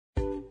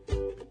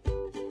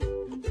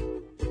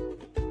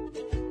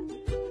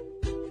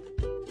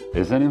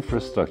As an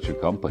infrastructure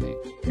company,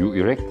 you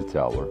erect the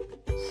tower,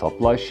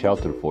 supply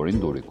shelter for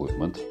indoor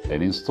equipment,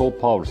 and install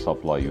power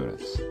supply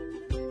units.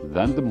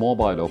 Then the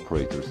mobile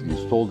operators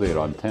install their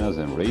antennas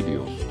and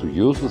radios to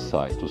use the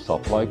site to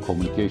supply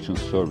communication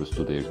service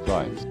to their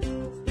clients.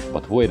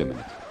 But wait a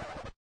minute,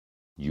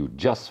 you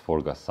just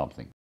forgot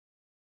something.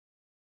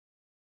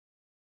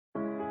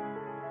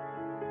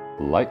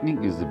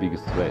 Lightning is the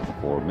biggest threat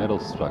for metal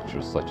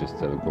structures such as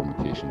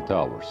telecommunication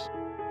towers.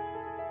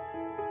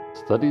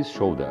 Studies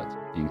show that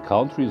in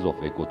countries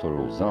of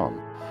equatorial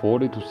zone,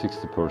 40 to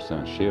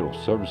 60% share of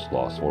service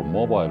loss for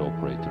mobile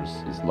operators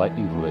is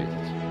lightning related,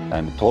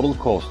 and the total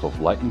cost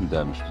of lightning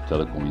damage to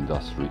telecom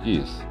industry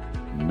is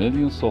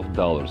millions of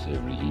dollars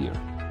every year.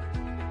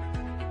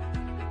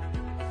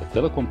 A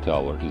telecom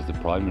tower is the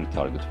primary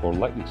target for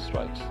lightning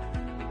strikes.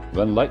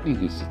 When lightning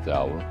hits the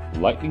tower,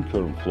 lightning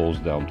current flows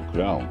down to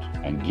ground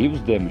and gives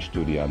damage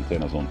to the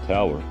antennas on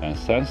tower and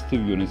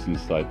sensitive units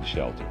inside the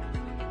shelter.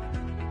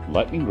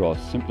 Lightning rods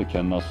simply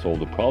cannot solve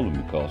the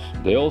problem because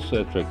they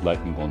also attract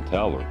lightning on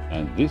tower,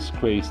 and this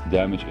creates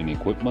damage in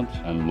equipment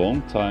and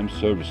long-time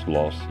service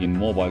loss in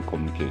mobile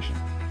communication.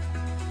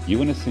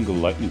 Even a single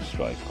lightning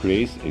strike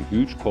creates a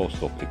huge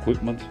cost of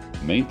equipment,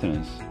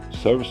 maintenance,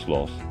 service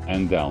loss,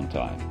 and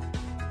downtime.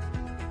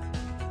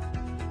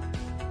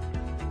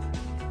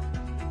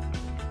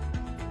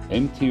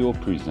 MTO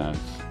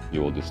presents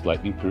EvoDis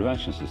Lightning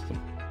Prevention System.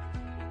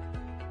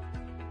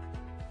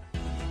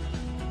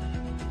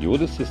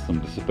 EvoDis system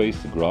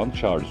dissipates the ground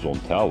charges on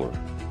tower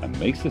and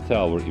makes the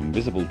tower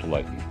invisible to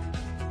lightning.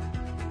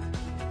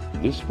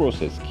 This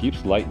process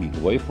keeps lightning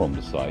away from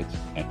the site,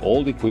 and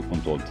all the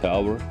equipment on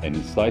tower and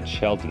inside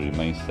shelter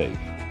remains safe.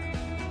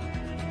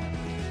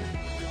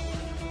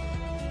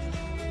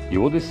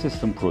 EvoDis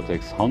system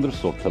protects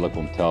hundreds of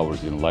telecom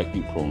towers in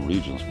lightning-prone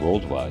regions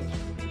worldwide,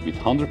 with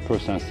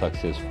 100%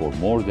 success for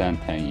more than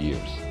 10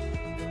 years.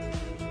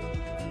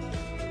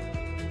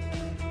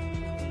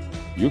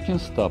 You can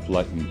stop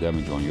lightning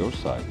damage on your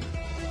side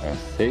and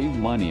save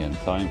money and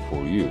time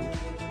for you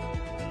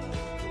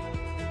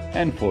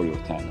and for your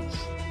tenants.